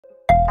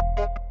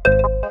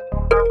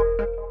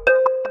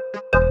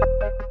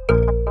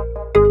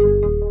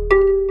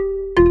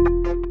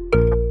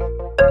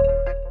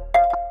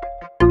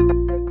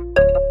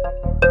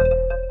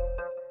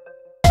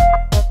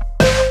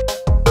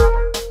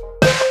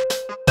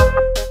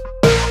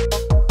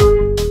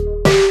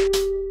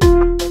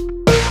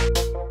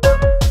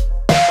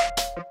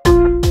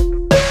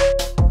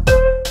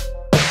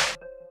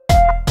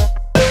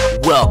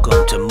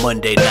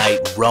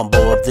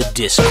of the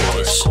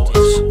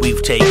Discourse.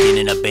 We've taken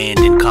an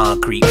abandoned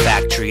concrete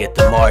factory at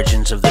the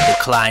margins of the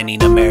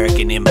declining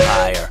American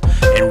empire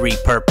and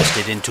repurposed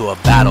it into a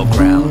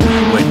battleground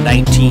where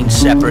 19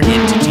 separate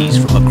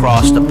entities from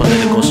across the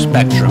political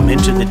spectrum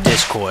enter the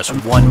discourse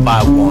one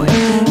by one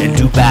and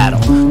do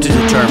battle to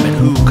determine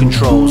who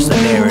controls the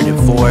narrative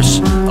force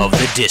of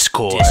the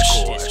discourse.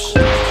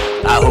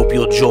 I hope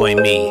you'll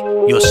join me,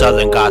 your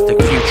Southern Gothic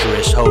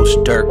futurist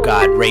host Dirk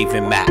God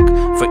Raven Mack,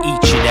 for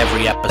each and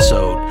every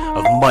episode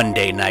of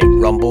Monday Night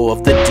Rumble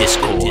of the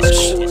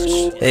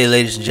Discourse. Hey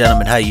ladies and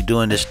gentlemen, how you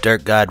doing? This is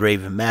Dirk God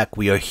Raven Mack.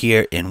 We are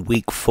here in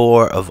week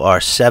 4 of our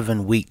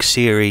 7-week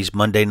series,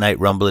 Monday Night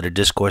Rumble of the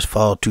Discourse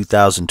Fall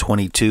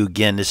 2022.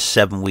 Again, this is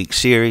a 7-week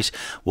series.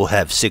 We'll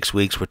have 6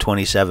 weeks where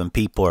 27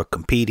 people are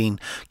competing,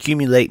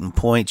 accumulating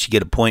points. You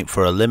get a point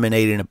for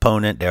eliminating an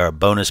opponent. There are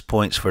bonus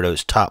points for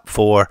those top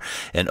 4,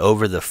 and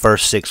over the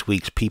first 6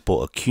 weeks,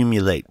 people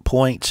accumulate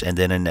points, and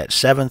then in that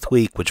 7th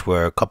week, which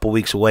we're a couple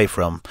weeks away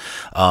from,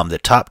 the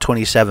top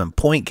 27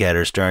 point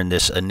getters during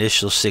this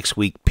initial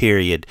 6-week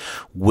period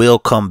will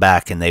come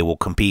back and they will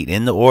compete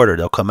in the order.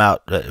 They'll come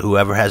out,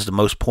 whoever has the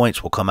most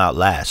points will come out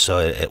last. So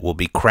it will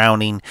be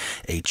crowning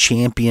a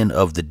champion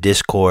of the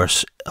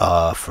discourse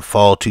for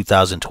fall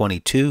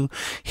 2022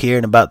 here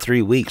in about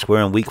 3 weeks.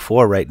 We're in week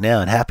 4 right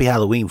now, and happy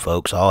Halloween,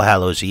 folks. All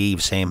Hallows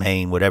Eve,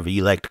 Samhain, whatever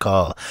you like to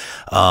call.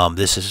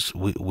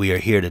 We are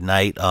here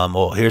tonight.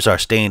 Well, here's our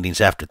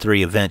standings after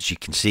 3 events. You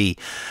can see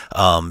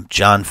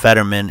John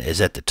Fetterman is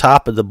at the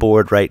top of the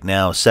board right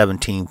now,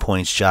 17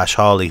 points. Josh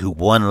Hawley, who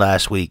won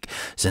last week,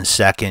 is in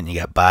second. You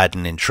got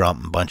Biden and Trump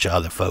and a bunch of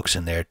other folks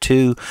in there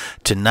too.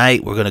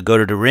 Tonight we're going to go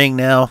to the ring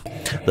now.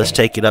 Let's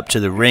take it up to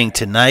the ring.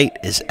 Tonight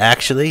is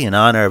actually in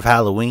honor of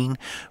Halloween.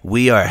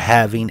 We are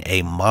having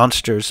a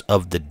Monsters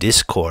of the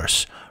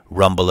Discourse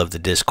Rumble of the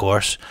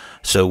Discourse.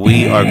 So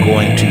we are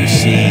going to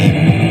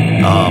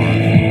see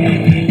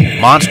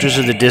Monsters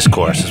of the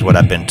Discourse is what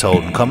I've been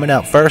told. And coming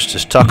out first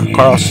is Tucker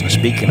Carlson.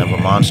 Speaking of a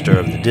monster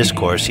of the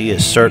discourse, he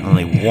is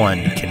certainly one.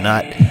 You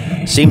cannot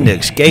seem to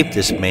escape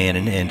this man,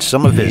 and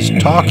some of his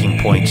talking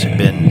points have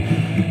been,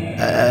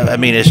 I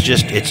mean,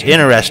 it's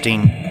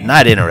interesting.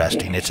 Not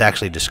interesting. It's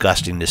actually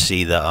disgusting to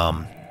see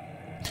the,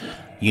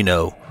 you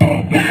know,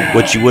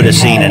 what you would have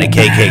seen in a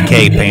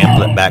KKK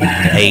pamphlet back in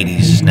the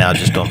 80s is now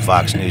just on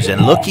Fox News.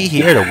 And looky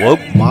here, the woke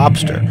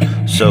mobster.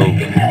 So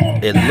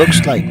it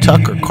looks like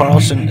Tucker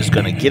Carlson is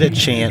going to get a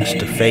chance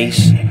to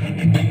face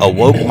a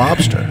woke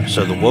mobster.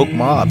 So the woke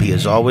mob he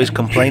is always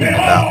complaining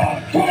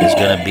about is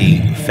going to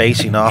be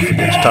facing off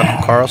against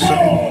Tucker Carlson.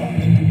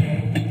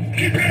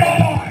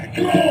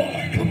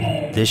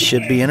 This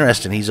should be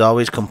interesting. He's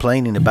always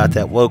complaining about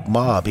that woke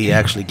mob. He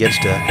actually gets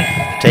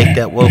to take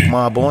that woke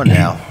mob on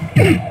now.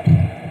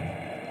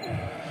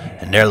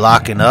 And they're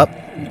locking up.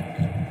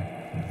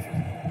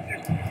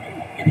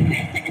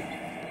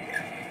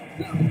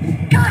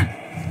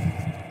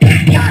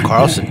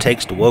 Carlson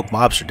takes the woke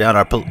mobster down.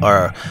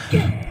 Our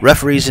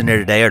referees in there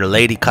today are the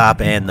lady cop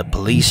and the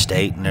police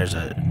state, and there's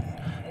a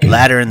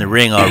ladder in the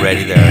ring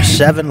already. There are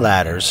 7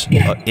 ladders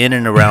in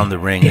and around the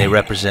ring. They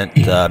represent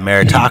the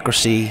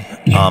meritocracy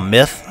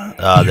myth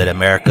that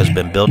America's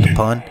been built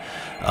upon.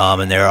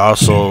 And there are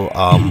also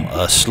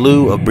a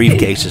slew of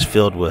briefcases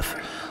filled with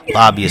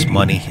lobbyist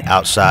money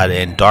outside,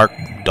 and dark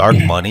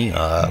money,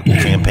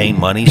 campaign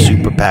money,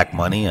 super PAC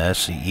money.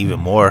 That's even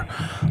more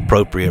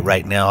appropriate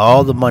right now.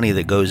 All the money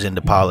that goes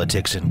into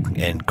politics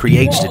and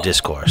creates the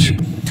discourse.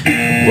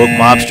 Woke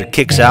mobster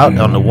kicks out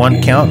on the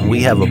 1 count, and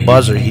we have a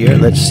buzzer here.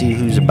 Let's see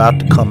who's about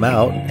to come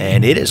out,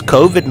 and it is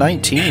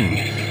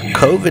COVID-19.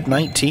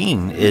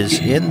 COVID-19 is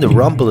in the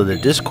Rumble of the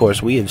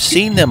Discourse. We have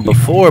seen them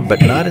before, but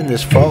not in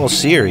this fall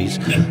series.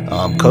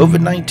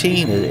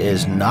 COVID-19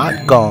 is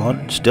not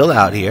gone, still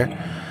out here.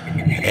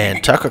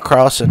 And Tucker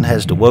Carlson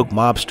has the woke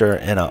mobster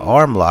in an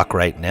arm lock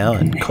right now,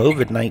 and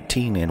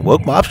COVID-19, and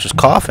woke mobster's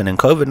coughing, and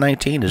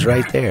COVID-19 is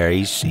right there.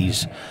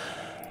 He's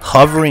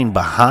hovering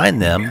behind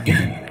them.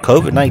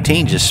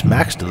 COVID-19 just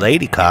smacks the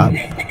lady cop.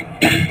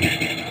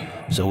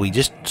 So we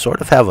just sort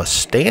of have a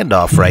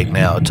standoff right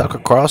now. Tucker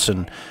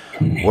Carlson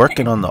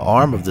working on the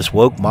arm of this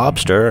woke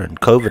mobster,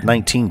 and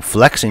COVID-19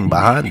 flexing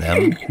behind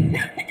them.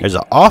 There's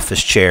an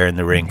office chair in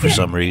the ring for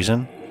some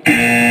reason.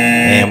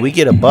 And we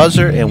get a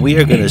buzzer, and we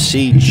are going to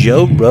see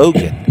Joe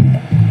Rogan.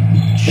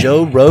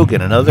 Joe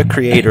Rogan, another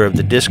creator of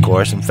the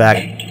discourse. In fact,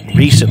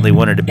 recently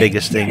one of the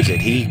biggest things that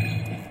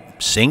he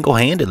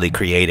single-handedly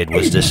created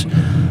was this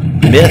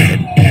myth.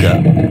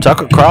 And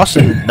Tucker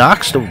Carlson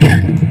knocks the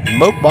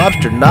woke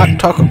mobster, knocked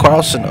Tucker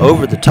Carlson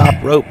over the top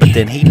rope, but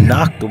then he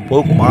knocked the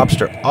woke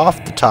mobster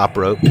off the top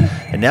rope.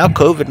 And now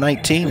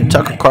COVID-19 and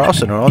Tucker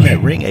Carlson are on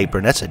that ring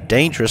apron. That's a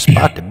dangerous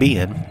spot to be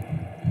in.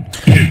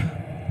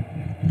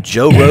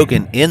 Joe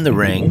Rogan in the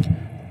ring.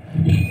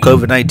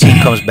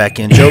 COVID-19 comes back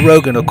in. Joe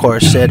Rogan, of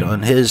course, said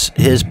on his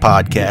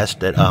podcast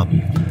that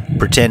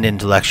Pretend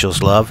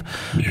Intellectuals Love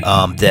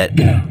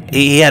that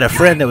he had a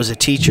friend that was a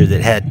teacher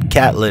that had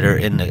cat litter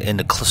in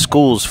the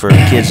schools for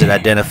kids that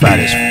identified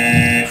as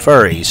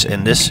furries,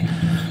 and this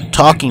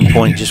talking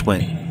point just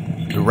went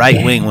the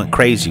right wing went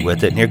crazy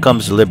with it, and here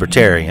comes the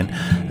libertarian.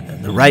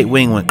 The right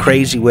wing went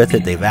crazy with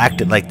it. They've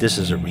acted like this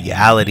is a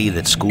reality,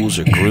 that schools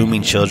are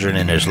grooming children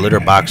and there's litter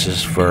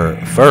boxes for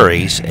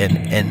furries,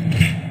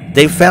 and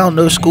they found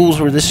no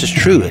schools where this is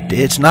true.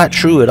 It's not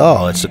true at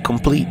all. It's a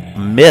complete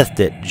myth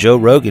that Joe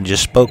Rogan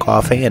just spoke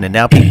offhand, and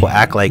now people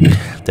act like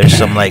there's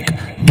some like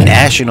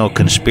national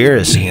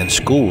conspiracy in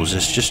schools.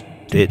 It's just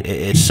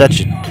it's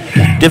such a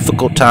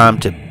difficult time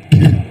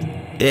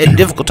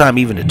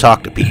even to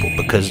talk to people,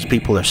 because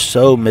people are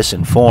so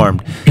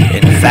misinformed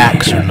and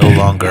facts are no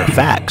longer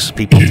facts.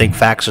 People think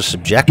facts are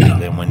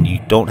subjective, and when you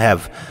don't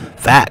have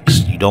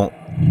facts, you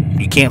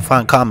can't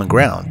find common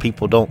ground.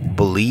 People don't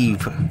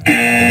believe in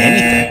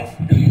anything.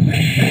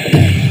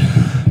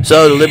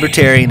 So the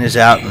libertarian is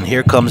out, and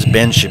here comes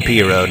Ben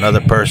Shapiro.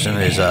 Another person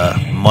is a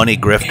money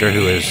grifter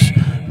who has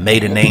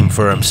made a name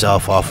for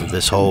himself off of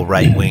this whole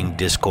right-wing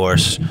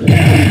discourse.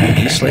 And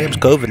he slams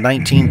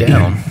COVID-19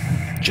 down.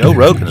 Joe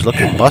Rogan's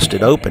looking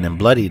busted open and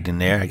bloodied in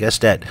there. I guess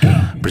that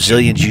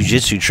Brazilian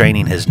jiu-jitsu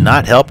training has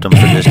not helped him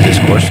for this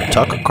discourse.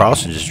 Tucker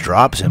Carlson just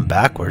drops him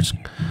backwards.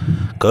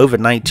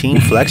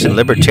 COVID-19 flex, and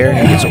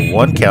libertarian gets a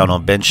 1 count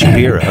on Ben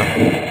Shapiro.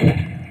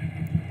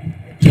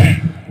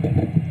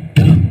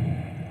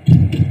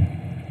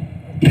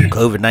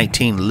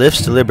 COVID-19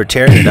 lifts the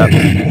libertarian up.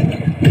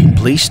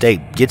 Police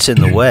state gets in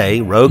the way.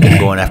 Rogan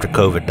going after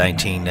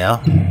COVID-19 now.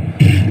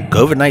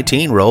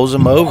 COVID-19 rolls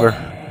him over.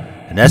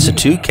 And that's a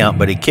 2 count,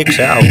 but he kicks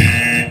out.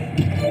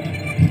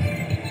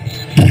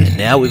 And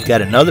now we've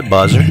got another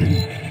buzzer.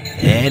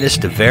 And it's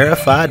the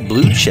verified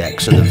blue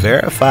check. So the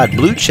verified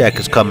blue check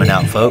is coming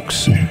out,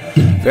 folks.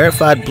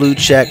 Verified blue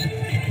check,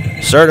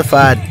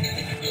 certified,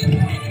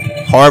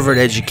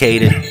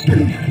 Harvard-educated,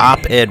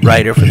 op-ed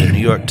writer for the New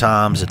York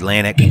Times,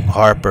 Atlantic,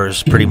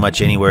 Harper's, pretty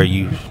much anywhere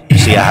you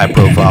see a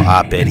high-profile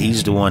op-ed.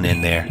 He's the one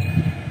in there.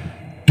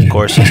 Of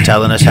course, he's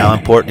telling us how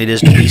important it is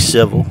to be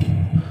civil.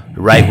 The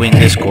right-wing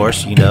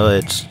discourse, you know,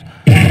 it's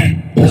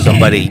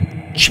somebody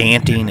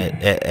chanting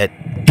at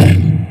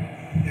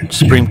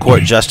Supreme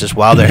Court justice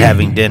while they're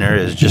having dinner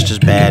is just as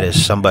bad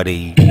as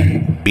somebody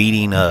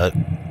beating a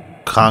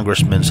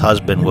congressman's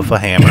husband with a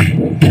hammer,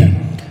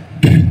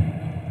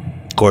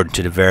 according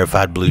to the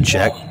verified blue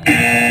check.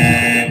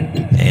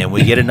 And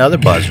we get another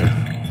buzzer,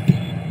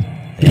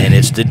 and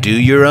it's the do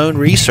your own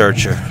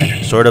researcher,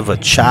 sort of a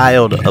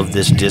child of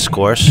this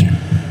discourse,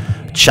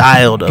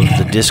 child of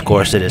the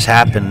discourse that has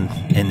happened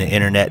in the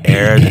internet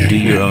era, the do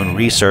your own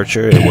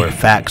researcher, where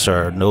facts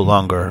are no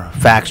longer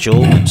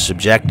factual and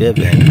subjective,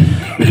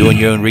 and doing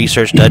your own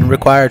research doesn't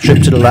require a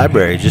trip to the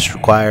library. It just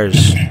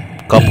requires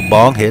a couple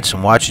bong hits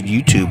and watching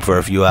YouTube for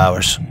a few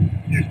hours.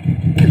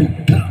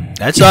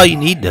 That's all you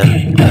need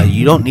to.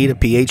 You don't need a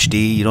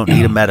PhD. You don't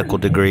need a medical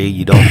degree.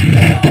 You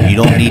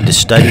don't need to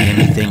study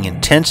anything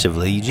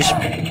intensively. You just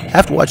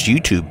have to watch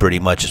YouTube, pretty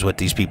much, is what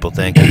these people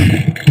think.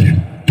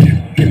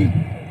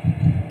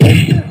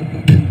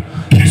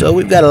 So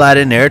we've got a lot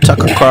in there.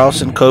 Tucker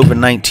Carlson,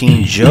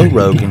 COVID-19, Joe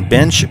Rogan,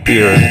 Ben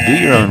Shapiro, the Do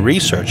Your Own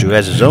Research, who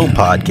has his own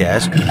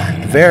podcast,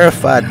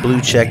 Verified Blue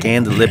Check,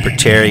 and the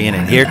Libertarian,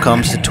 and here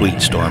comes the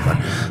Tweet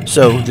Stormer.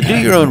 So the Do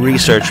Your Own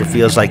Researcher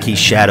feels like he's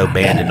shadow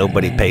banned and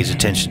nobody pays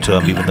attention to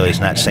him, even though he's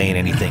not saying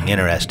anything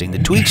interesting. The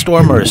Tweet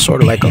Stormer is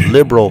sort of like a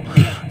liberal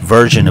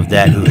version of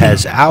that, who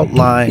has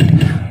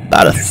outlined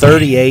about a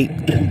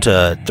 38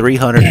 to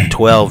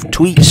 312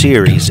 tweet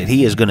series that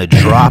he is going to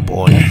drop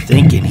on you,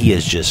 thinking he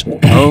is just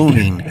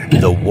owning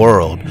the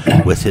world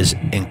with his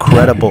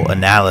incredible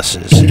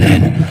analysis.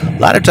 And a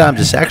lot of times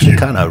it's actually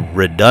kind of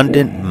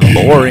redundant and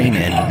boring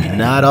and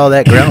not all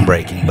that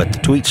groundbreaking, but the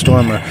Tweet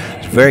Stormer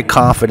is very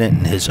confident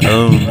in his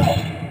own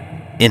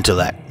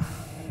intellect,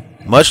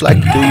 much like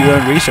the Do Your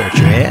Own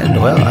Researcher.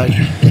 And, well, I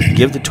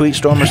give the Tweet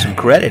Stormer some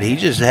credit. He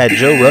just had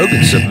Joe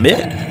Rogan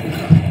submit.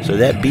 So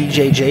that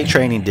BJJ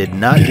training did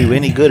not do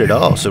any good at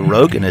all. So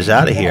Rogan is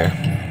out of here.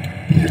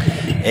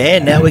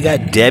 And now we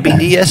got Debbie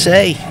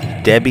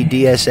DSA. Debbie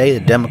DSA,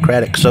 the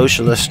Democratic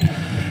Socialist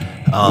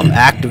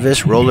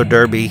activist, roller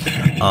derby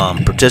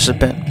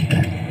participant.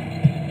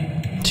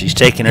 She's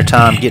taking her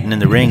time getting in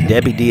the ring.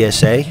 Debbie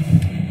DSA,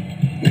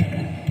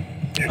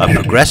 a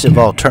progressive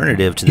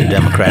alternative to the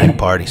Democratic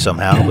Party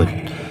somehow, but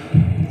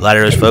a lot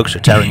of those folks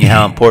are telling you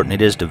how important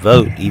it is to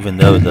vote, even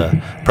though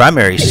the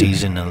primary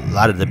season, a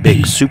lot of the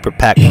big super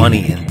PAC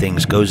money and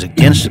things goes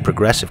against the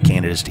progressive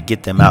candidates to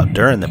get them out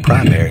during the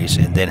primaries,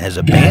 and then has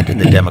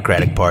abandoned the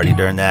Democratic Party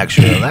during the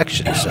actual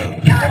election. So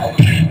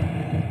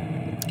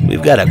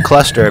we've got a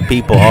cluster of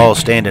people all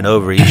standing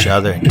over each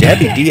other, and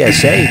Debbie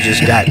DSA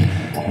just got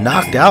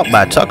knocked out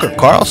by Tucker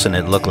Carlson,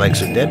 it looked like.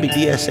 So Debbie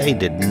DSA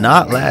did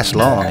not last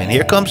long, and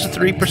here comes the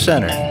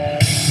 3%er.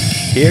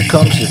 Here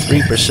comes the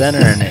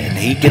 3%er, and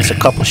he gets a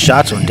couple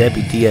shots on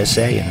Debbie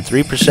DSA, and the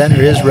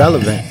 3%er is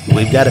relevant.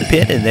 We've got a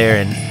pin in there,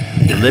 and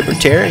the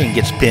Libertarian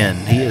gets pinned.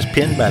 He is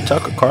pinned by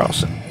Tucker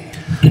Carlson.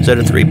 So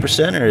the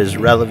 3%er is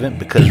relevant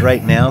because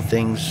right now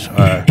things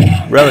are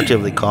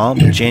relatively calm,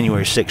 but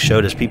January 6th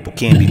showed us people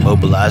can be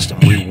mobilized,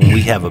 and when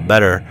we have a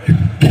better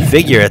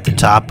figure at the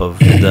top of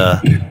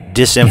the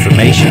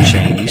disinformation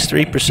chain. These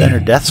 3%er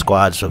death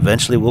squads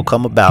eventually will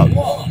come about.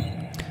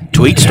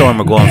 Tweetstorm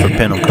are going for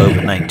pin on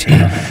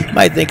COVID-19. You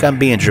might think I'm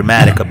being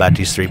dramatic about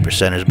these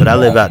 3%ers, but I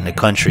live out in the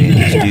country, and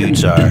these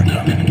dudes are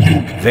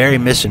very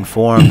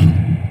misinformed,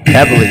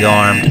 heavily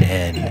armed,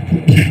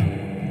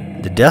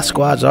 and the death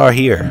squads are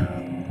here.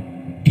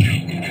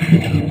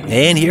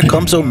 And here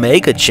comes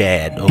Omega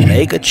Chad.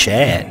 Omega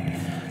Chad.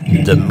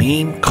 The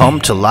meme come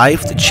to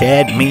life. The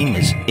Chad meme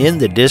is in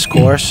the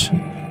discourse.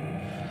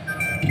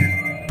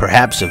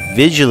 Perhaps a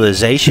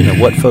visualization of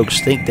what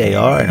folks think they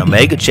are. And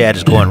Omega Chad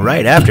is going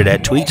right after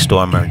that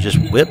Tweetstormer and just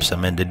whips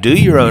him. And the Do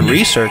Your Own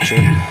Researcher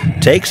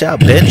takes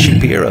out Ben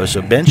Shapiro.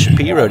 So Ben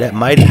Shapiro, that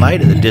mighty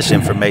might of the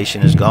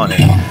disinformation, is gone.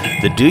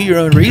 And the Do Your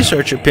Own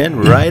Researcher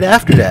pinned right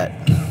after that.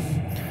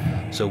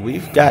 So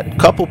we've got a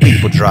couple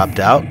people dropped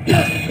out.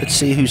 Let's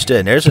see who's still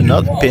in. There's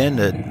another pin,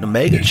 the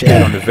Omega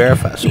Chat on the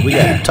Verify. So we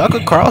got Tucker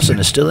Carlson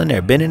is still in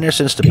there. Been in there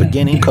since the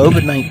beginning.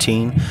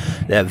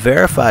 COVID-19. That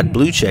Verified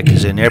Blue Check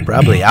is in there,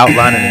 probably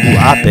outlining a new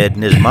op-ed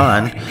in his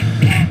mind.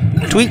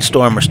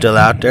 Tweetstorm are still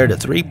out there. The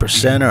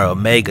 3%er,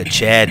 Omega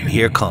Chad. And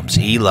here comes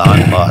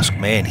Elon Musk.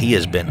 Man, he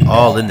has been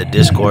all in the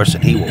discourse,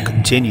 and he will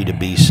continue to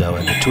be so.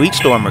 And the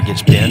Tweetstormer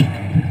gets pinned.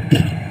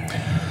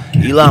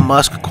 Elon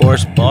Musk, of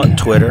course, bought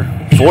Twitter,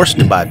 forced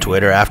to buy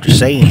Twitter after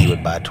saying he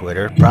would buy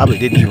Twitter. Probably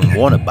didn't even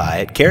want to buy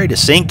it. Carried a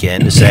sink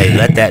in to say,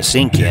 let that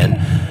sink in.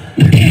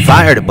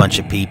 Fired a bunch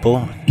of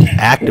people.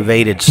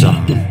 Activated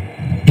some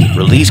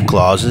release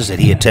clauses that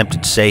he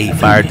attempted to say he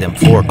fired them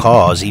for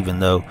cause, even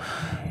though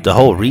the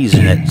whole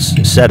reason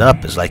it's set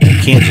up is like you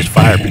can't just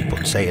fire people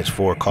and say it's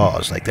for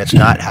cause. Like, that's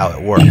not how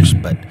it works.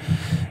 But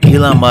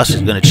Elon Musk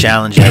is going to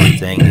challenge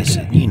everything.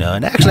 You know,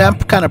 and actually I'm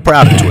kind of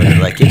proud of Twitter.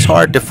 Like, it's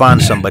hard to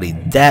find somebody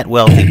that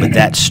wealthy but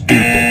that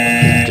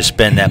stupid to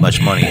spend that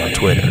much money on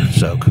Twitter.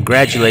 So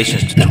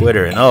congratulations to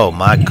Twitter. And oh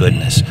my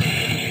goodness,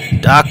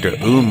 Dr.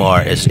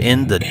 Umar is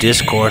in the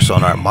discourse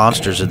on our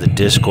Monsters of the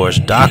Discourse.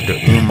 Dr.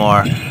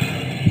 Umar,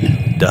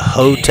 the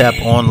Hotep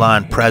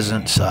online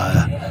presence.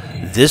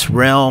 This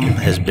realm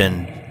has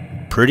been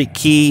pretty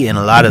key in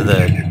a lot of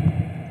the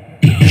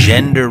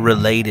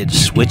gender-related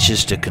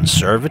switches to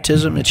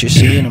conservatism that you're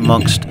seeing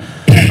amongst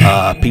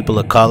people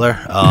of color.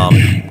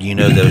 You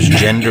know, those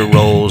gender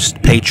roles,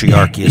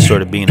 patriarchy is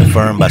sort of being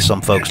affirmed by some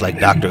folks like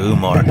Dr.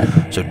 Umar.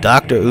 So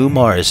Dr.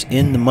 Umar is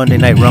in the Monday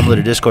Night Rumble of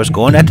the Discourse,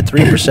 going at the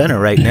 3%er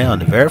right now.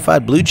 And the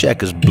Verified Blue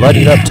Check has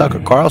bloodied up Tucker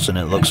Carlson,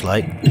 it looks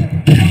like.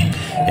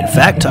 In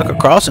fact, Tucker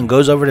Carlson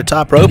goes over the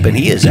top rope and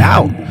he is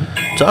out.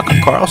 Tucker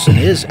Carlson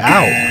is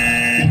out.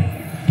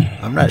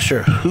 I'm not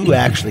sure who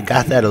actually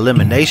got that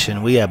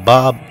elimination. We have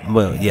Bob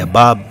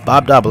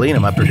Dobolina,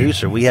 my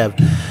producer. We have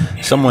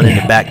someone in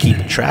the back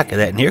keeping track of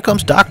that. And here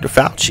comes Dr.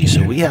 Fauci.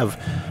 So we have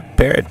a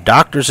pair of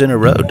doctors in a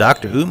row,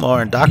 Dr.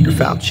 Umar and Dr.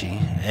 Fauci.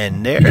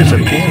 And there's a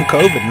pin.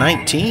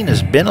 COVID-19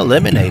 has been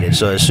eliminated.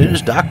 So as soon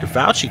as Dr.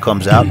 Fauci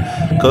comes out,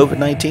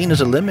 COVID-19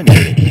 is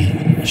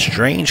eliminated.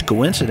 Strange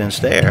coincidence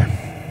there.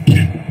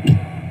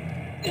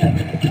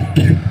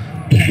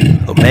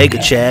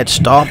 Omega Chad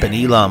stomping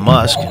Elon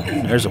Musk.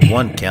 There's a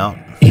 1 count.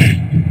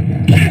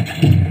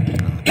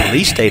 The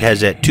police state has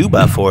that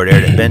 2x4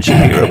 there that Ben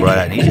Shapiro brought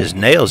out, and he just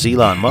nails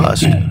Elon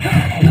Musk.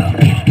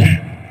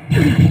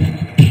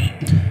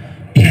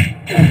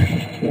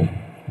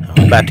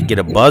 I'm about to get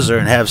a buzzer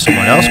and have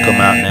someone else come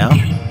out now.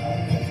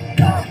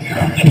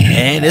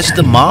 And it's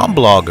the mom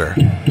blogger.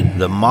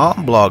 The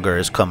mom blogger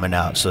is coming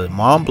out. So the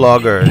mom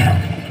blogger,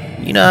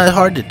 you know, it's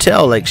hard to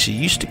tell. Like, she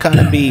used to kind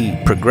of be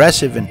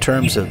progressive in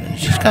terms of, and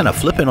she's kind of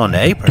flipping on the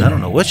apron. I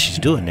don't know what she's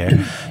doing there.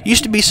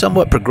 Used to be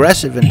somewhat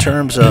progressive in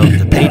terms of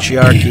the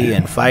patriarchy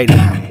and fighting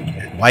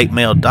white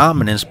male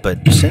dominance, but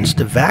since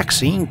the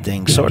vaccine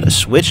thing sort of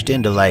switched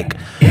into like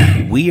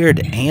weird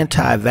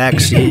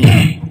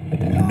anti-vaccine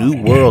new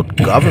world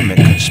government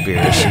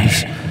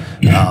conspiracies.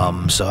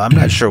 So I'm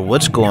not sure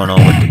what's going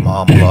on with the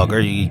mom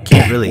blogger. You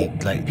can't really,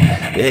 like,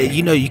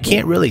 you know, you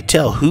can't really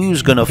tell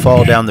who's going to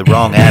fall down the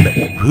wrong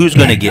who's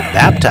going to get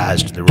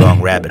baptized to the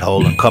wrong rabbit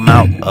hole and come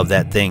out of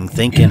that thing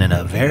thinking in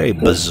a very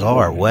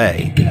bizarre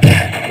way.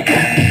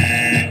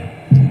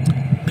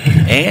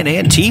 And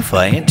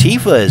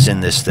Antifa is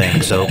in this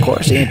thing. So, of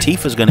course,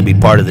 Antifa is going to be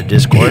part of the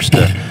discourse.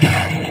 The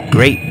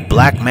great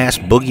black mass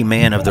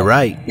boogeyman of the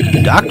right.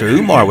 Dr.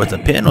 Umar with a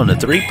pin on the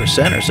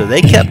 3%er. So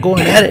they kept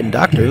going at it, and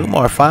Dr.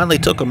 Umar finally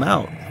took him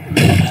out.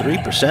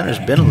 3%er's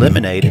been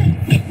eliminated.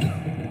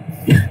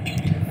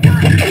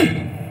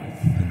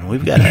 And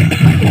we've got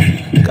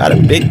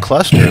a big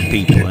cluster of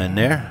people in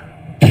there.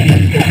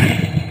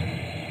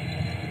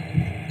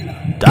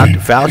 Dr.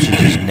 Fauci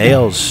just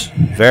nails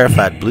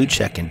Verified Blue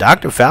Check. And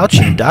Dr.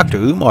 Fauci and Dr.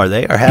 Umar,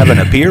 they are having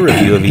a peer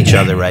review of each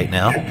other right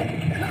now.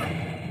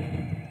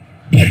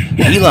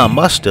 Elon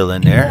Musk still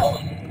in there.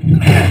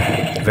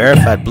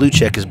 Verified Blue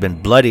Check has been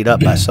bloodied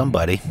up by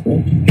somebody.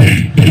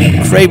 I'm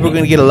afraid we're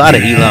going to get a lot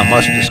of Elon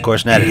Musk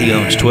discourse now that he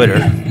owns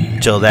Twitter,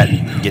 until that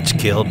gets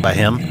killed by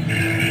him.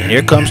 And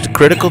here comes the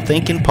Critical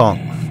Thinking Punk.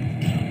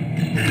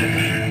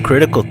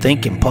 Critical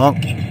Thinking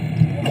Punk.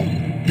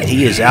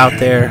 He is out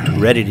there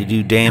ready to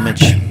do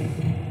damage.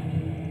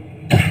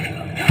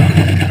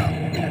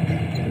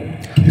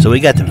 So we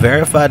got the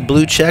verified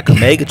blue check.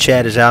 Omega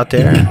Chad is out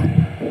there.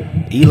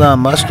 Elon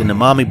Musk and the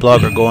mommy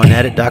blogger going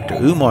at it. Dr.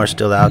 Umar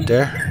still out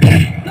there.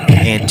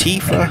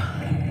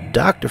 Antifa,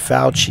 Dr.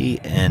 Fauci,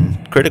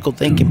 and Critical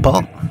Thinking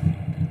Punk.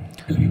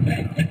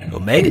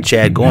 Omega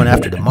Chad going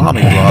after the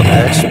mommy blogger.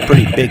 That's a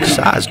pretty big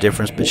size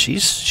difference, but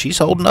she's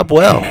holding up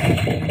well.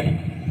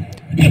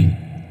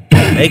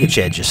 Omega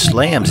Chad just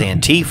slams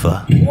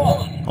Antifa.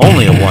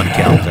 Only a 1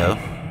 count though.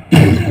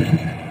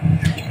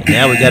 And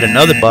now we got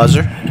another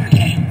buzzer.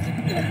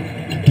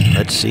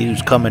 Let's see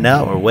who's coming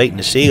out. We're waiting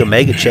to see.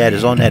 Omega Chad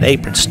is on that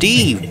apron.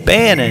 Steve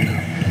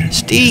Bannon.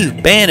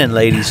 Steve Bannon,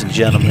 ladies and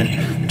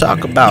gentlemen.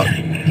 Talk about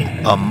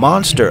a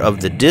monster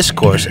of the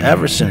discourse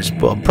ever since,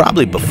 well,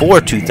 probably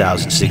before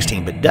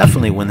 2016, but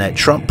definitely when that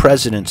Trump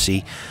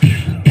presidency,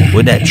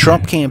 when that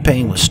Trump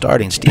campaign was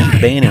starting,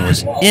 Steve Bannon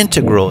was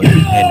integral,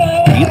 and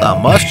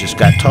Elon Musk just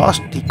got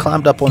tossed. He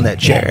climbed up on that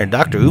chair, and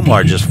Dr.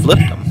 Umar just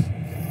flipped him.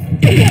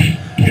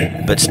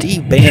 But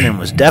Steve Bannon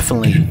was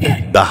definitely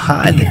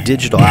behind the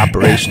digital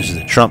operations of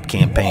the Trump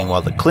campaign,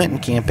 while the Clinton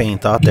campaign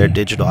thought their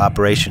digital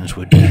operations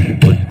would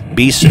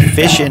be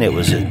sufficient. It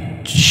was a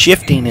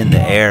shifting in the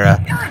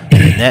era,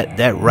 and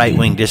that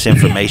right-wing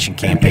disinformation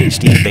campaign,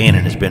 Steve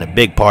Bannon has been a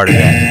big part of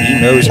that, and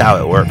he knows how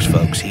it works,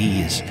 folks.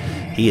 He is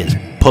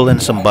pulling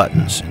some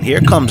buttons. And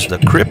here comes the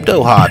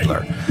crypto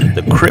hodler.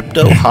 The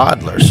crypto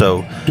hodler.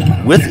 So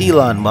with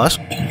Elon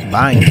Musk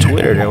buying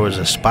Twitter, there was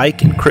a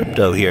spike in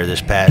crypto here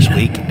this past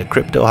week, and the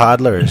crypto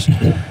hodler is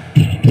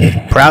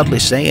proudly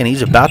saying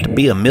he's about to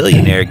be a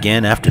millionaire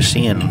again after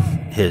seeing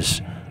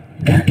his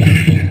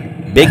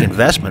big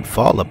investment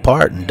fall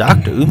apart. And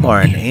Dr.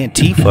 Umar and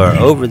Antifa are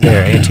over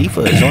there.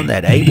 Antifa is on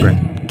that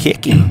apron,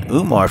 kicking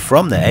Umar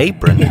from the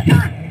apron.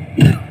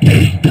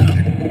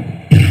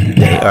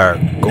 They are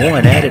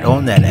going at it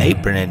on that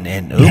apron,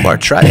 and Umar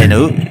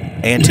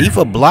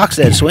Antifa blocks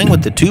that swing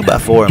with the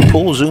 2x4 and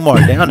pulls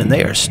Umar down, and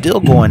they are still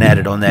going at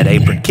it on that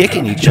apron,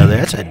 kicking each other.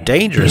 That's a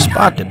dangerous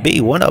spot to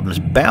be. One of them's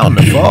bound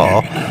to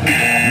fall,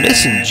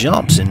 missing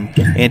jumps, and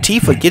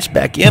Antifa gets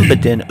back in,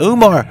 but then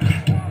Umar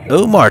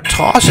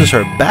tosses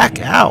her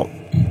back out.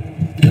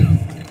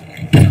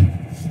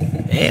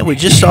 And we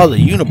just saw the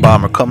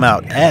Unabomber come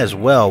out as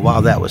well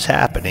while that was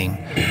happening.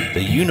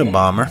 The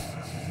Unabomber,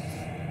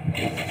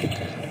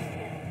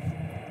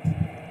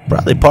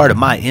 probably part of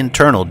my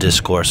internal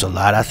discourse a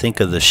lot. I think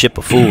of the Ship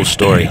of Fools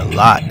story a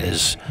lot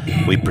as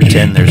we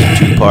pretend there's a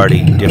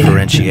two-party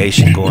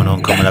differentiation going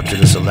on coming up to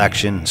this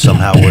election.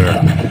 Somehow we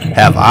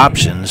have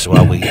options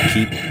while we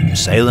keep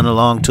sailing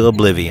along to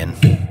oblivion.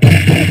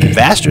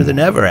 Faster than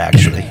ever,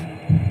 actually.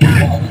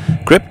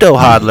 Crypto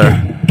Hodler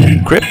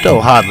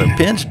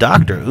pins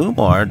Dr.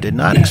 Umar. Did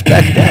not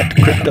expect that.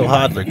 Crypto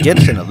Hodler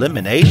gets an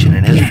elimination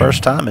in his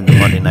first time in the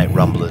Monday Night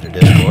Rumble of the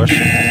Discourse.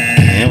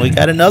 And we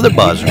got another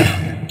buzzer.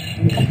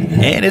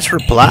 And it's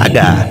Reply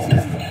Guy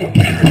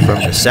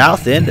from the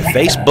south end of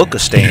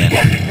Facebookistan.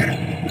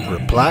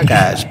 Reply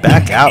Guy is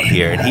back out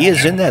here, and he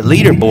is in that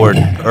leaderboard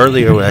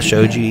earlier when I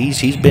showed you.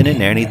 He's been in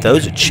there, and he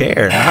throws a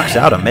chair and knocks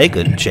out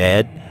Omega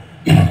Chad.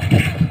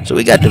 So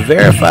we got the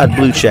verified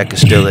blue check is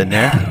still in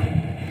there.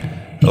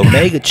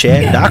 Omega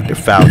Chad, Dr.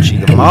 Fauci,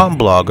 the mom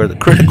blogger, the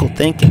critical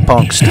thinking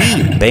punk,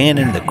 Steve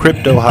Bannon, the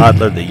crypto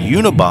hodler, the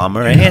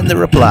Unabomber, and the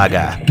Reply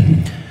Guy.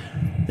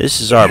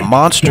 This is our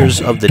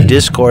Monsters of the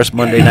Discourse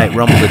Monday Night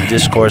Rumble of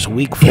Discourse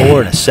Week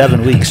 4 in a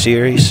 7-week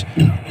series.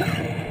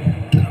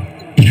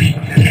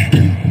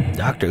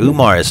 Dr.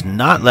 Umar has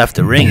not left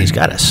the ring. He's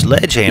got a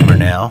sledgehammer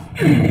now.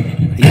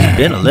 He's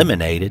been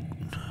eliminated.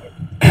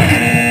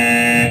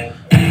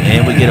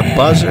 And we get a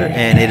buzzer,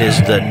 and it is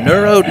the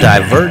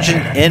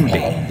neurodivergent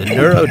NB. The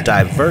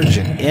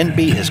neurodivergent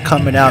NB is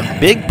coming out.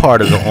 Big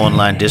part of the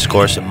online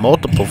discourse in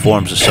multiple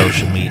forms of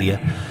social media.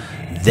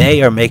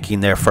 They are making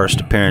their first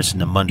appearance in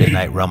the Monday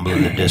Night Rumble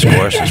of the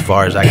Discourse, as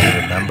far as I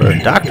can remember.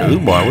 And Dr.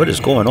 Umar, what is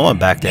going on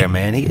back there,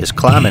 man? He is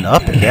climbing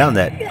up and down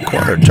that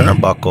corner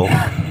turnbuckle.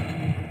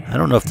 I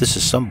don't know if this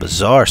is some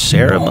bizarre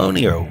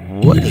ceremony or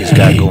what he's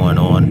got going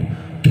on,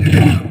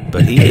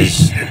 but he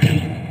is...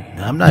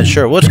 I'm not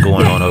sure what's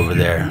going on over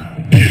there.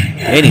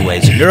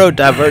 Anyways,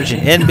 neurodivergent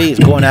NB is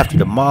going after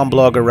the mom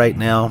blogger right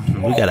now.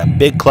 We got a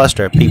big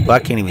cluster of people. I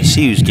can't even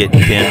see who's getting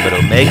pinned, but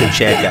Omega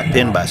Chad got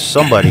pinned by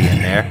somebody in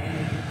there.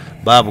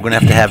 Bob, we're going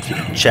to have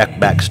to check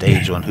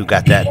backstage on who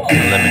got that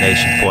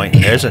elimination point.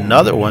 And there's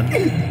another one.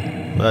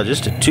 Well,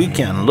 just a 2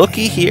 count.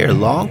 Looky here,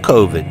 long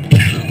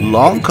COVID.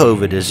 Long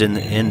COVID is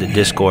in the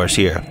discourse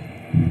here.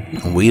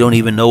 We don't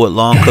even know what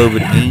long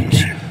COVID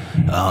means.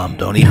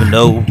 Don't even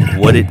know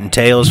what it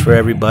entails for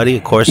everybody.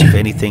 Of course, if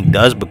anything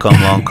does become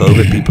long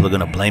COVID, people are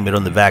going to blame it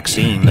on the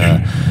vaccine.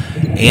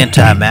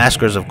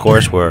 Anti-maskers, of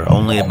course, were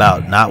only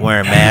about not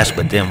wearing masks,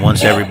 but then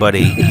once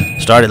everybody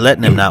started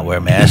letting them not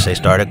wear masks, they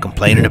started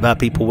complaining about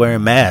people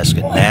wearing masks,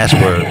 and masks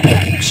were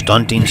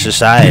stunting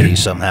society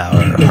somehow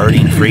or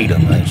hurting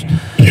freedom.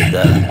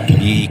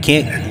 You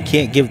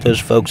can't give those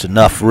folks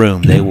enough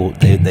room. They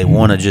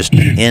want to just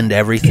end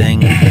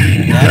everything.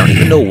 I don't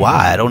even know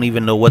why. I don't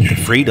even know what the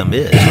freedom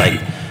is.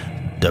 Like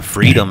the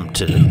freedom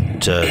to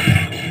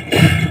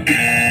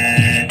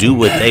do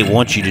what they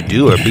want you to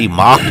do or be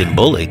mocked and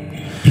bullied.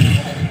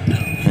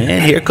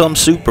 And here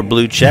comes Super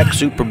Blue Check.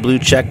 Super Blue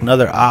Check,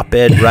 another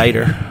op-ed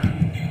writer,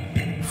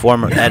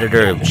 former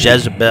editor of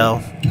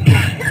Jezebel.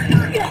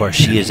 Of course,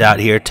 she is out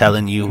here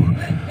telling you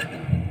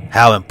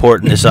how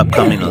important this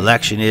upcoming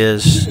election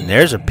is. And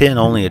there's a pin,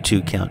 only a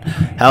 2 count.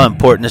 How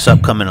important this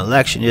upcoming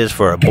election is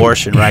for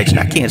abortion rights. And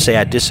I can't say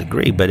I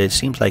disagree, but it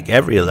seems like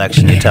every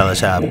election they tell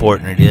us how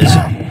important it is.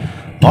 And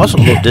I'm also a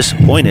little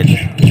disappointed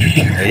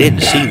they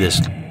didn't see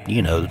this,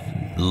 you know,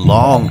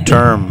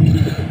 long-term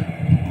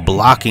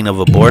blocking of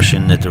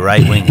abortion that the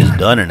right wing has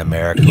done in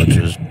America, which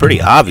was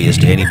pretty obvious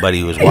to anybody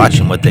who was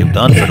watching what they've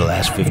done for the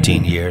last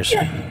 15 years.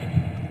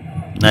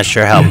 Not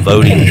sure how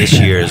voting this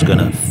year is going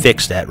to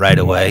fix that right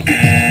away.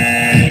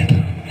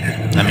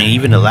 I mean,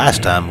 even the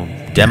last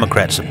time,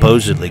 Democrats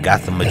supposedly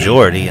got the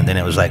majority, and then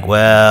it was like,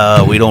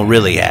 well, we don't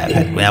really have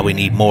it. Now we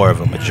need more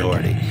of a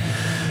majority.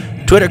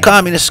 Twitter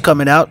communists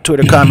coming out.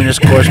 Twitter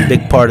communists, of course, a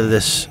big part of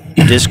this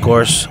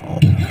discourse.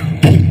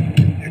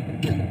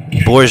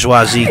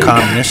 Bourgeoisie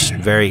communists,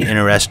 very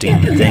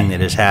interesting thing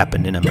that has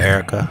happened in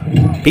America.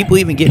 People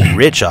even getting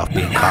rich off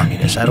being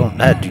communists. I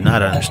do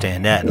not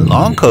understand that.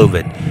 Long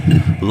COVID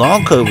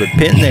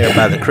pinned there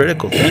by the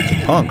critical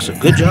thinking punk. So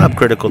good job,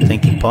 critical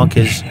thinking punk.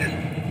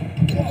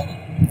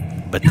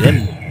 But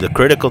then the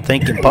critical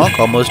thinking punk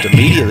almost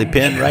immediately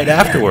pinned right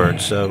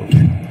afterwards. So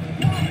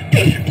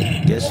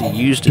I guess he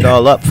used it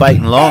all up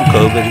fighting long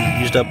COVID.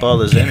 He used up all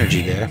his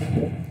energy there.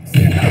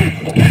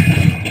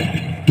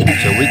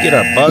 So we get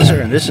our buzzer,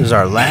 and this is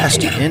our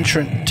last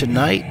entrant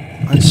tonight.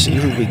 Let's see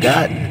who we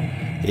got.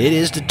 It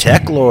is the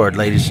Tech Lord,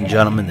 ladies and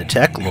gentlemen, the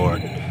Tech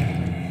Lord.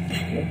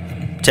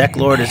 Tech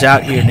Lord is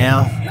out here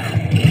now.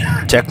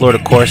 Tech Lord,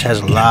 of course, has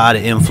a lot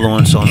of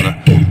influence on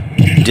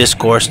the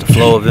discourse, the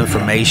flow of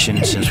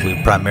information, since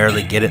we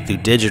primarily get it through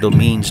digital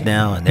means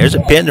now. And there's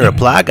a pin to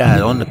reply guy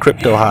on the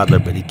crypto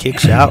hodler, but he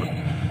kicks out.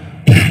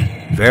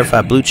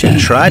 Verified Blue Check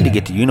tried to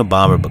get the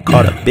Unabomber, but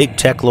caught a big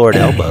Tech Lord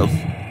elbow.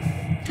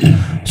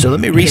 So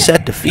let me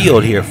reset the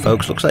field here,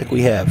 folks. Looks like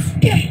we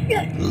have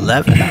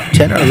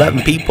 10 or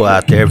 11 people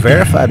out there.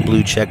 Verified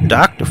Blue Check,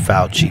 Dr.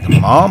 Fauci, the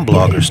mom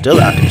blogger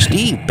still out there.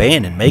 Steve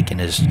Bannon making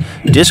his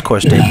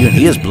discourse debut, and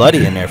he is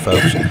bloody in there,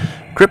 folks.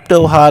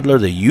 Crypto Hodler,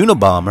 the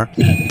Unabomber,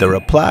 the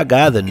Reply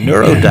Guy, the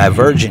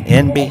Neurodivergent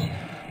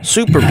NB,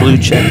 Super Blue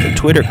Check, the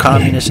Twitter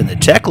Communist, and the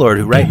Tech Lord,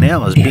 who right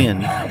now is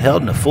being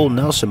held in a full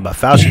Nelson by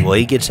Fauci. Well,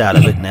 he gets out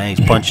of it, now he's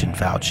punching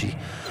Fauci.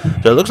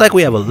 So it looks like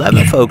we have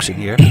 11 folks in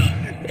here.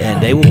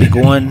 And they will be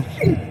going,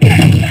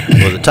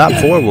 well, the top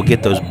 4 will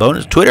get those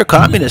bonus. Twitter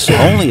Communists,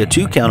 only a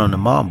 2 count on the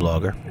mom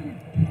blogger.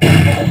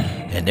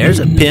 And there's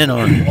a pin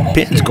on,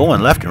 pins going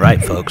left and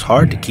right, folks.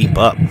 Hard to keep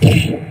up.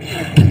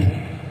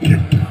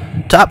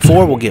 Top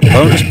 4 will get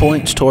bonus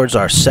points towards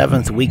our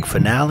 7th week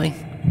finale.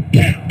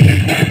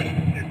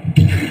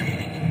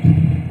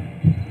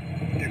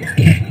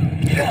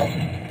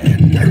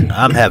 And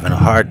I'm having a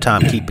hard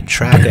time keeping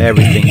track of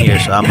everything here,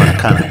 so I'm going to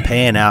kind of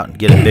pan out and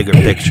get a bigger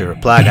picture.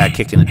 Reply Guy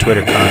kicking the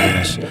Twitter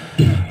Communists.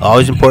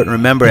 Always important to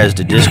remember, as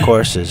the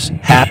discourse is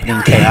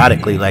happening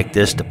chaotically like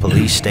this, the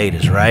police state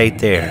is right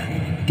there.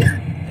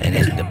 And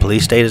the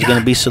police state is going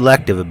to be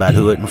selective about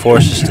who it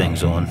enforces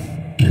things on.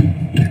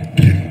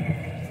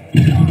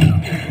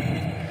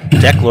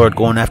 Tech Lord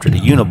going after the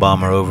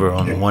Unabomber over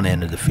on one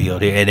end of the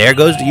field here. And there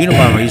goes the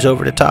Unabomber. He's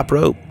over the top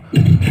rope.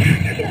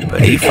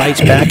 But he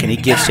fights back and he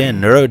gets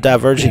in.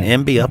 Neurodivergent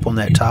MB up on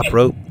that top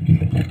rope.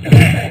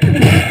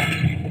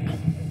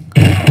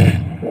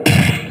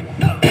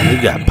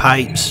 We've got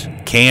pipes,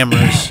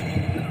 cameras,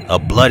 a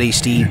bloody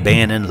Steve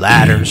Bannon,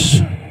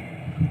 ladders.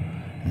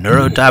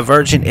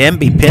 Neurodivergent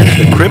MB pins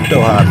the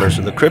Crypto Hodler.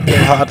 So the Crypto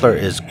Hodler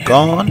is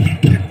gone.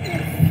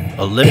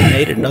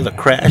 Eliminated, another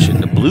crash,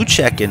 and the Blue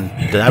Check and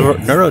the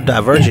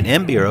Neurodivergent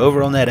MB are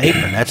over on that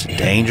apron. That's a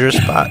dangerous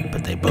spot,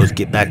 but they both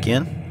get back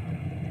in.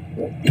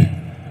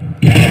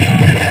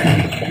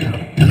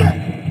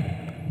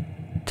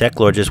 Tech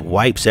Lord just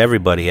wipes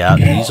everybody out.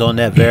 He's on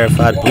that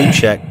Verified Blue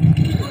Check.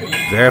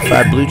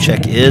 Verified Blue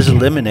Check is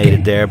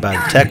eliminated there by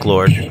the Tech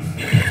Lord.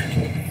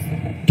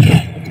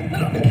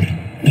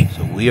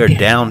 So we are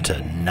down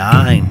to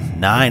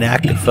nine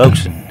active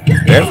folks, and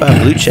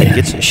Verified Blue Check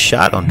gets a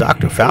shot on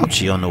Dr.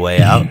 Fauci on the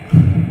way out.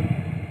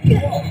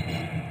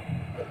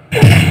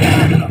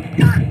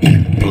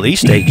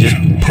 Police state just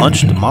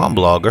punched the mom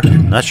blogger.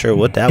 Not sure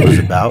what that was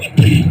about.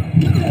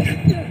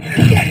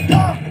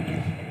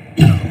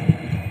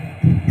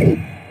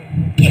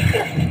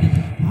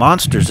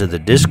 Monsters of the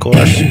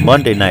Discourse,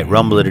 Monday Night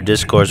Rumble of the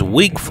Discourse,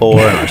 Week 4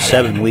 in our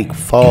 7-week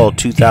Fall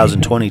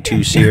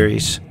 2022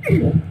 series.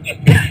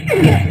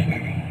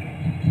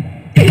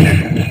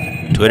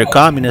 Twitter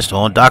Communist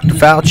on Dr.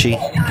 Fauci,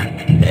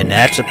 and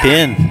that's a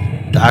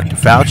pin. Dr.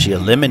 Fauci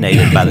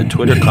eliminated by the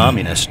Twitter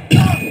Communist.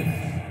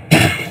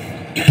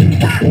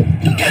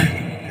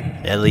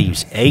 That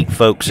leaves 8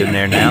 folks in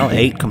there now,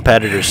 8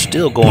 competitors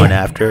still going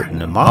after it,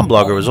 and the mom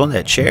blogger was on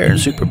that chair, and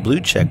Super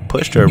Blue Check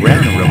pushed her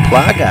around, and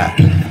Reply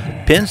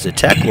Guy pins the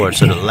Tech Lord,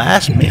 so the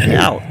last man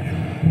out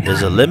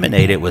is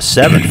eliminated with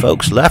 7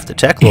 folks left. The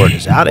Tech Lord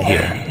is out of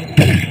here.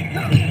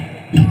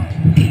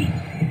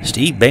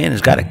 Steve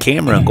Bannon's got a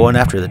camera going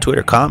after the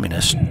Twitter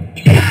communist.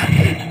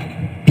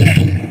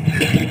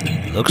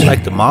 Looks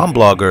like the mom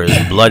blogger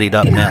is bloodied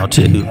up now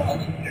too.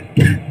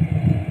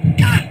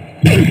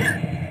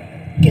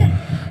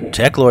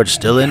 Tech Lord's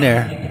still in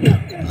there.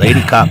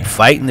 Lady Cop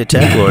fighting the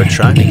Tech Lord,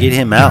 trying to get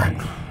him out.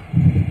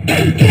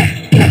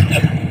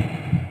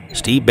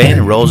 Steve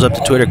Bannon rolls up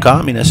the Twitter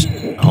communist.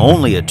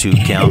 Only a 2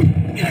 count.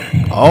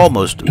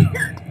 Almost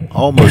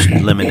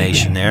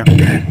elimination there.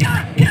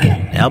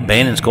 Now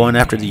Bannon's going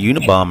after the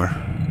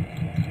Unabomber.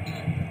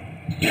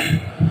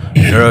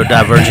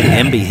 Neurodivergent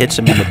Envy hits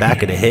him in the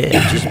back of the head,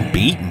 just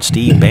beating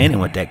Steve Bannon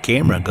with that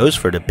camera. Goes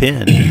for the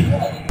pin.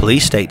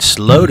 Police State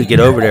slow to get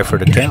over there for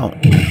the count.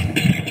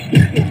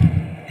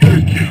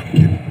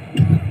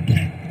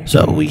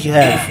 So we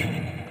have,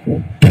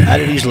 out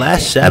of these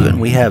last 7,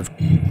 we have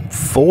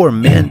 4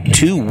 men,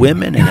 2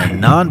 women, and a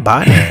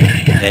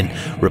non-binary. And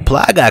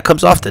Reply Guy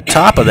comes off the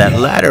top of that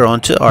ladder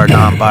onto our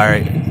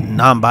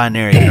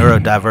non-binary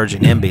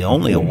neurodivergent Envy.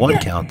 Only a 1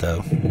 count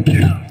though.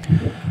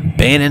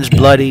 Bannon's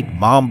bloodied,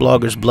 mom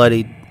blogger's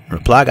bloodied.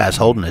 Reply Guy's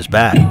holding his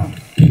back.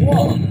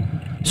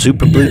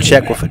 Super Blue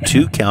check with a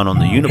 2 count on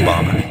the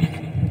Unabomber.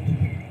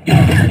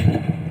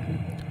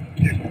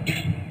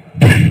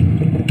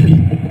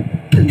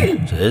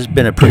 So this has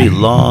been a pretty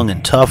long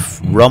and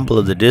tough rumble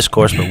of the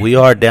discourse, but we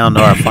are down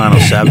to our final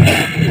 7. I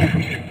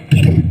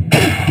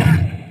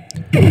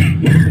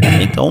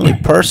think the only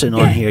person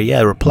on here,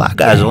 yeah, Reply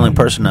Guy is the only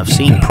person I've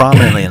seen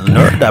prominently in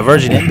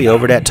Neurodivergent Envy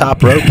over that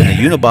top rope, and the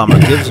Unabomber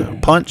gives him a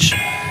punch.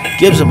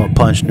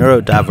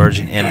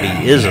 Neurodivergent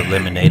Envy is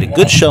eliminated.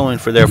 Good showing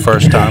for their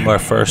first time, our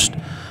first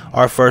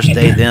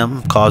day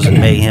them, causing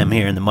mayhem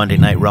here in the Monday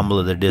Night Rumble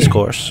of the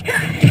Discourse.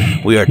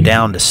 We are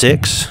down to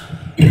 6.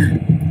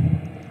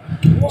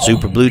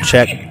 Super Blue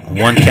check,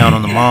 1 count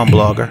on the mom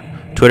blogger.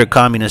 Twitter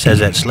communist has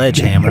that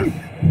sledgehammer.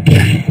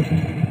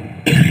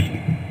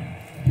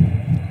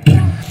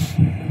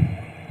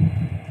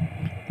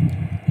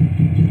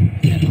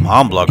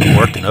 Mom blogger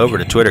working over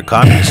the Twitter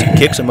communist and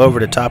kicks him over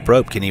the top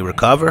rope. Can he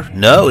recover?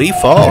 No, he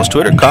falls.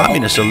 Twitter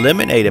communist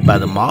eliminated by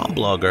the mom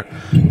blogger.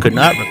 Could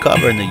not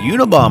recover, and the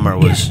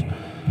Unabomber was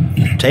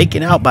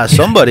taken out by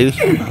somebody.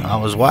 I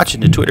was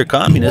watching the Twitter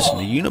communist, and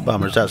the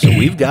Unabomber's out. So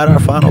we've got our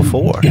final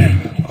 4.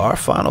 Our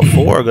final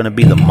 4 are going to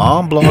be the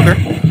mom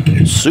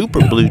blogger,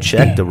 Super Blue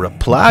check, the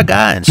Reply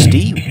Guy, and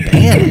Steve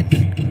Bannon.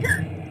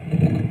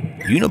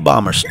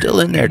 Unabomber still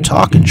in there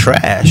talking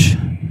trash,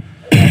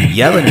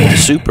 yelling at the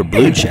Super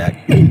Blue check.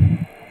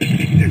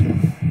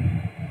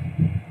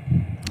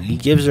 He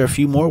gives her a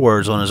few more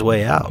words on his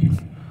way out.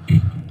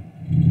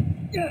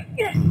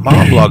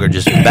 Mom blogger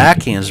just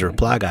backhands the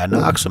Reply Guy,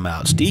 knocks him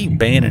out. Steve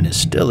Bannon is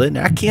still in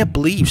there. I can't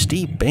believe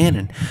Steve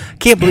Bannon.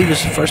 Can't believe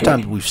this is the first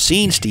time we've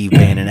seen Steve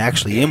Bannon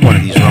actually in one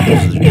of these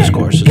Rumbles of the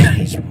Discourses.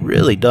 He's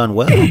really done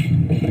well.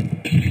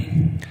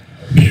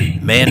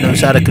 Man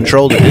knows how to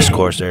control the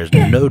discourse. There's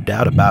no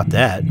doubt about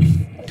that.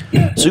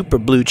 Super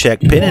Blue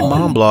check, pinning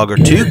mom blogger,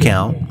 2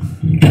 count.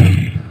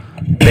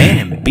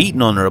 Bannon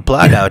beating on the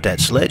Reply Guy with that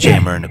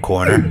sledgehammer in the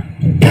corner.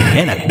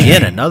 And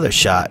again, another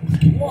shot.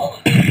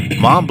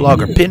 Mom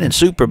blogger pinning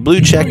Super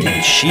Blue check,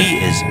 and she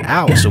is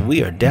out. So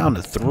we are down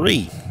to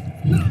 3.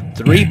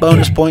 3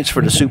 bonus points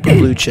for the Super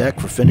Blue check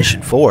for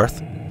finishing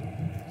 4th.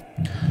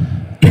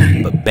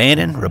 But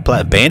Bannon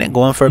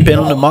going for a pin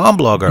on the mom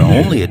blogger.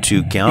 Only a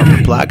 2 count.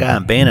 Reply Guy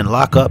and Bannon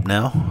lock up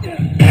now.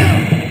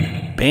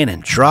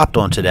 Bannon dropped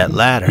onto that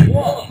ladder.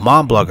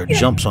 Mom blogger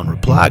jumps on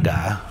Reply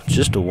Guy.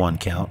 Just a 1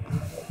 count.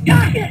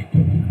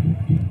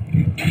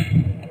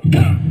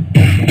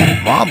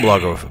 Mom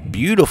blogger with a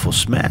beautiful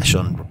smash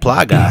on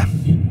Reply Guy.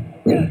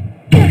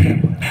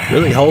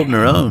 Really holding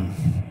her own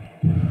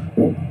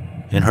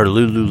in her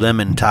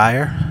Lululemon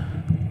tire.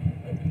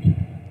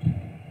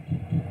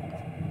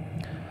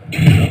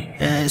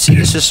 And see,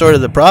 this is sort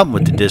of the problem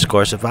with the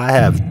discourse. If I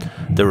have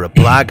the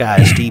Reply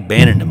Guy, Steve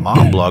Bannon, the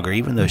mom blogger,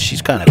 even though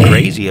she's kind of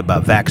crazy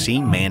about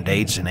vaccine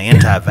mandates and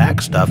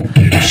anti-vax stuff,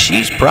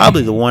 she's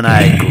probably the one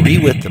I agree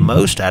with the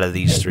most out of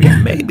these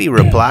 3. Maybe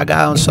Reply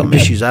Guy on some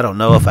issues. I don't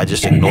know if I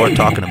just ignore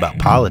talking about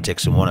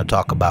politics and want to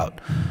talk about,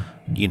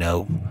 you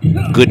know,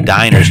 good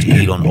diners to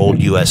eat on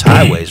old U.S.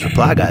 highways.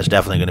 Reply Guy is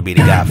definitely going to be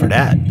the guy for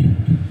that.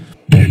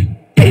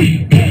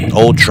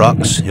 Old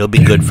trucks, he'll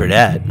be good for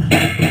that.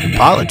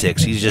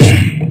 Politics, he's just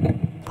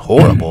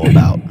horrible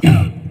about.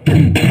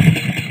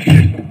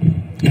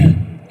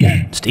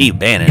 Steve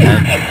Bannon,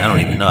 I don't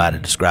even know how to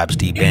describe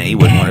Steve Bannon. He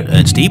wouldn't want to.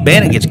 And Steve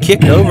Bannon gets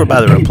kicked over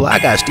by the Reply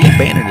Guy. Steve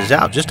Bannon is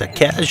out. Just a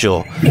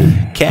casual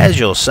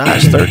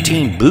size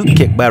 13 boot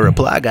kick by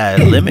Reply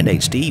Guy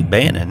eliminates Steve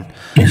Bannon.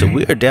 So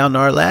we are down to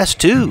our last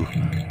 2.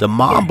 The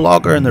mom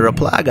blogger and the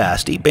Reply Guy.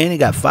 Steve Bannon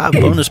got 5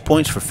 bonus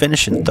points for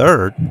finishing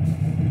 3rd.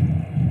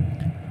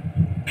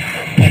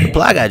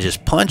 Reply Guy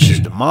just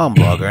punches the mom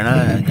blogger, and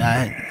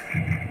I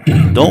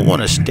don't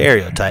want to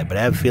stereotype, but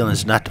I have a feeling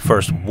it's not the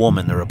first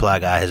woman the Reply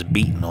Guy has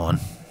beaten on.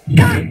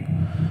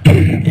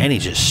 And he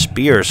just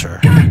spears her.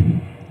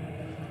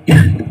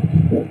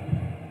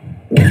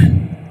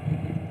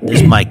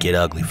 This might get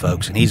ugly,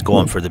 folks. And he's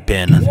going for the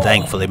pin,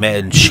 thankfully,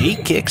 man. And she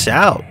kicks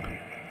out.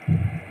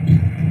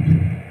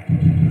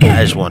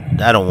 I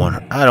don't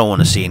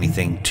want to see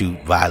anything too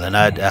violent.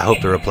 I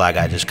hope the reply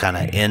guy just kind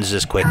of ends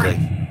this quickly.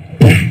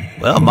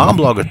 Well, Mom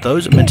Blogger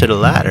throws him into the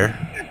ladder.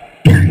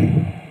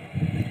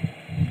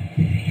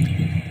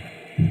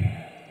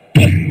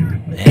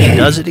 And he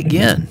does it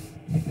again.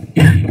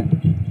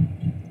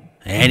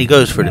 And he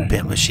goes for the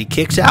pin, but she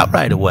kicks out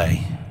right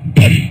away.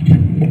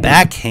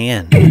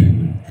 Backhand.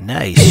 And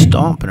now he's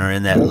stomping her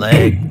in that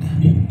leg.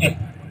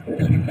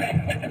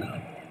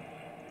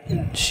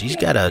 And she's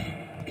got a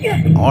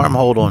arm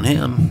hold on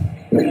him.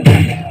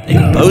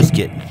 They both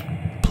get...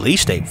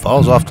 Police state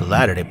falls off the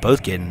ladder. They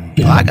both get...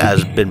 Black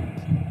guy's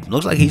been...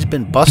 Looks like he's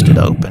been busted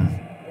open.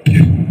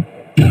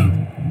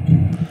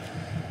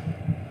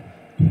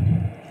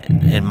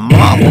 And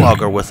Mom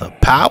Blogger with a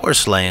power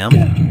slam.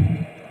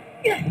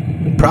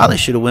 Probably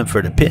should have went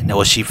for the pin.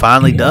 Well, she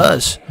finally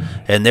does.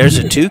 And there's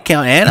a 2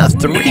 count and a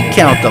 3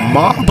 count. The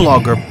Mom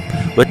Blogger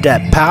with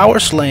that power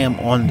slam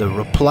on the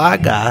reply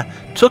guy.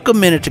 Took a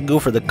minute to go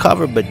for the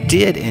cover, but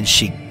did. And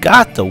she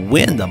got the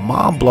win. The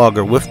Mom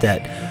Blogger with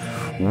that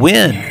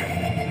win.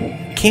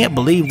 Can't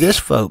believe this,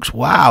 folks.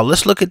 Wow.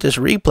 Let's look at this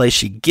replay.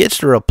 She gets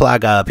the reply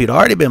guy up. He'd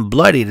already been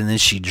bloodied, and then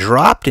she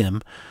dropped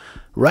him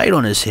right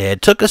on his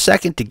head. Took a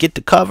second to get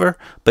the cover,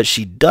 but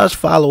she does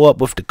follow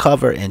up with the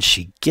cover, and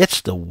she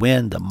gets the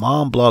win. The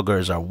Mom Blogger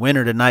is our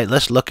winner tonight.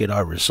 Let's look at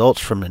our results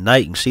from the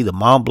night. You can see the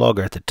Mom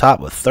Blogger at the top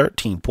with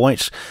 13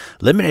 points.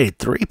 Eliminated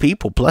 3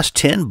 people plus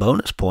 10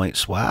 bonus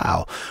points.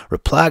 Wow.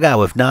 Reply guy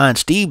with 9.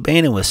 Steve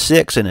Bannon with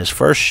 6 in his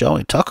first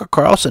showing. Tucker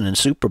Carlson and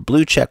Super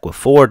Blue Check with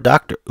 4.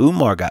 Dr.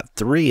 Umar got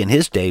 3 in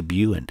his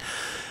debut, and a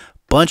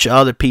bunch of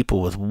other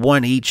people with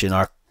 1 each in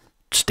our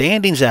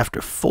standings after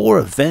 4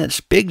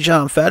 events. Big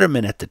John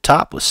Fetterman at the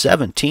top with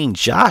 17.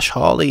 Josh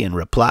Hawley and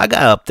Reply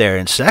Guy up there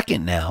in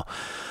second now.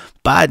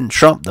 Biden,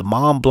 Trump, the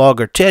Mom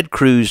Blogger, Ted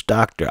Cruz,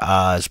 Dr.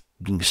 Oz.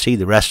 You can see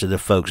the rest of the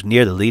folks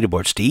near the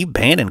leaderboard. Steve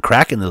Bannon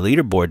cracking the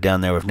leaderboard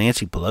down there with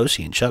Nancy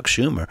Pelosi and Chuck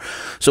Schumer.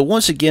 So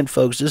once again,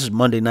 folks, this is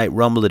Monday Night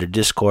Rumble of the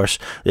Discourse.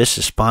 This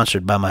is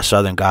sponsored by my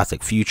Southern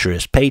Gothic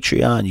Futurist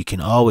Patreon. You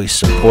can always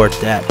support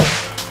that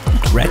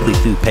directly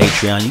through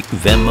Patreon. You can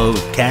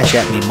Venmo, Cash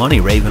at me money,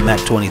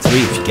 RavenMac23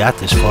 if you got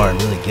this far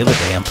and really give a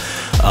damn.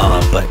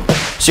 But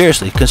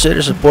seriously,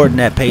 consider supporting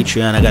that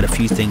Patreon. I got a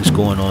few things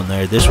going on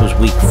there. This was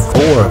week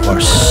 4 of our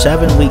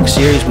 7-week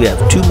series. We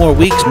have 2 more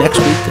weeks next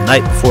week, the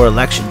night before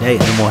Election Day,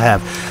 and then we'll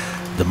have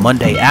the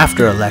Monday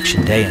after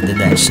Election Day, and then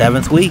that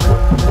 7th week,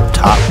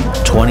 top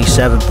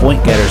 27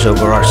 point getters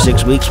over our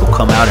 6 weeks will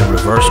come out in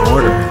reverse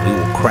order, and we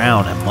will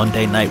crown a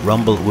Monday Night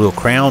Rumble. We'll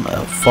crown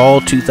a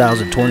fall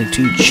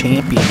 2022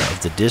 Champion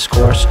of the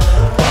Discourse.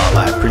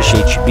 I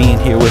appreciate you being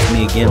here with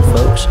me again,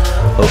 folks.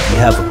 Hope you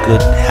have a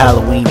good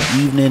Halloween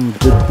evening,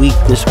 good week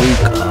this week.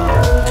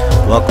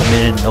 Welcome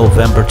in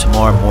November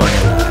tomorrow morning.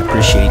 I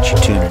appreciate you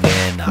tuning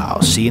in.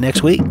 I'll see you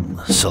next week.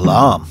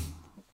 Salam.